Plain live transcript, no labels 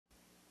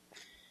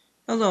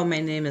Hello, my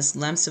name is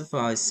Lemsa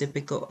for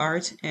Cyclical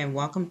Art, and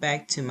welcome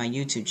back to my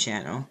YouTube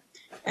channel.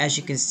 As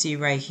you can see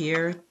right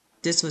here,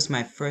 this was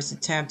my first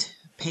attempt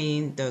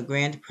painting the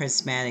Grand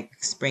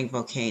Prismatic Spring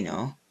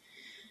Volcano.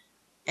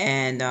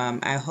 And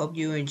I hope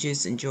you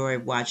just enjoy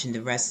watching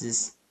the rest of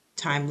this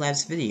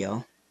time-lapse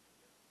video.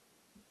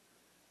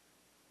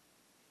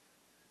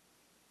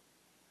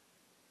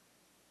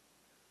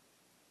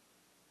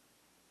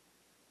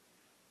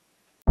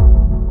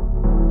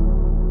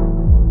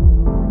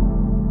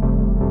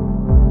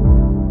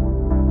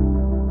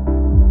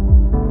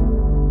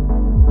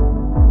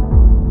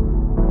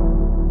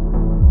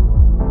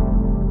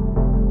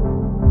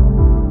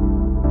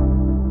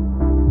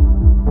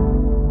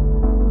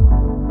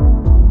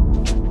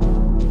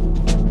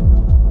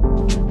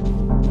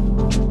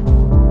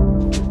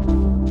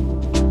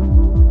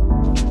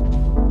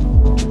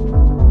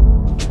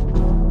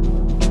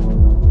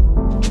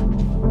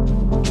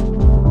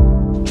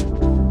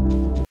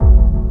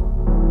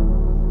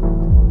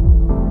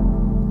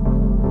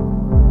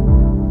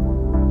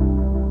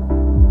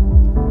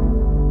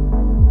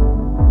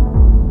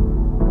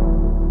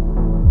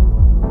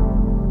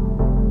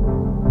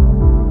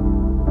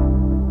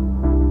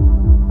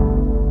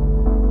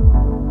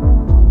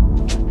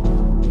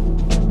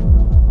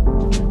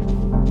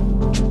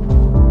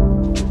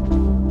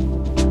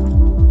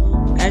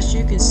 As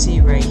you can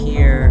see right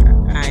here,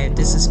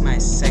 this is my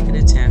second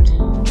attempt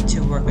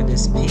to work on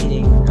this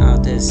painting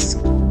of this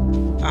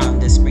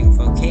spring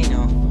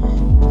volcano,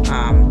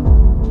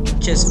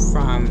 just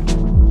from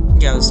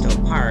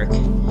Yellowstone Park.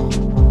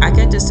 I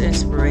got this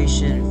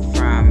inspiration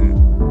from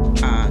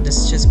this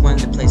is just one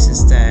of the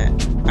places that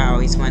I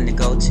always wanted to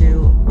go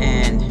to,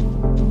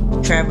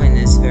 and traveling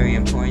is very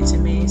important to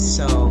me.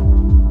 So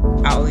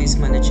I always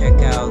want to check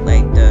out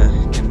like the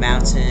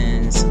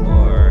mountains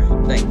or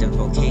like the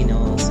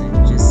volcanoes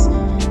and just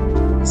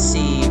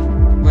see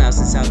what else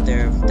is out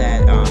there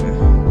that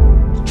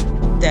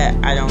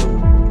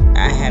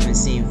I haven't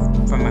seen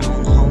from my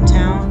own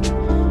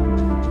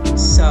hometown.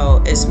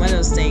 So it's one of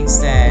those things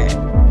that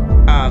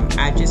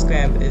I just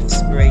grab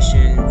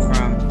inspiration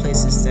from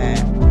places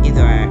that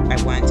either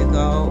I wanted to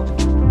go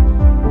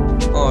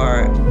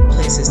or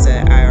places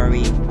that I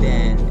already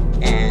been,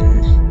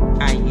 and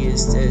I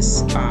use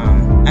this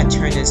I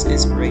turn this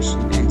inspiration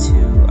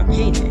into a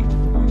painting.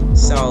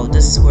 So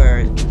this is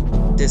where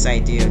this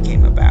idea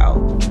came about,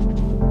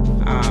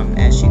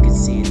 as you can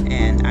see,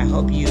 and I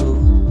hope you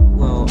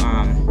will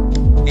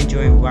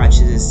enjoy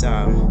watching this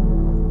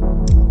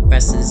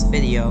rest of this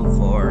video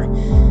for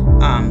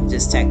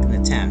this second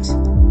attempt.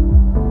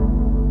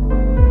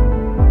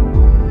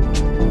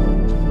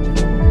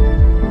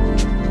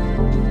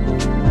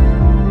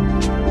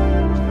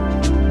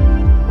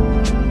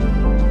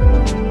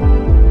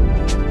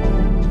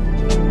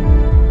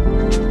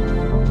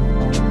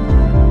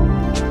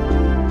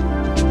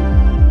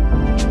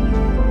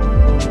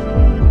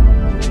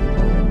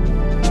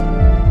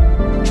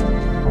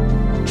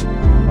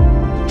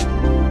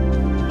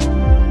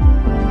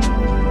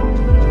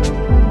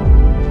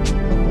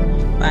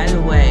 By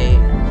the way,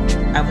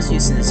 I was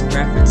using this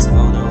reference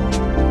photo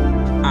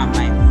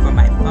for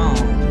my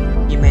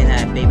phone. You may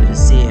not be able to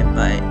see it,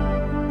 but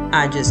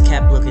I just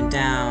kept looking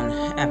down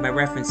at my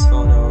reference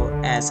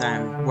photo as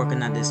I'm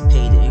working on this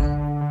painting.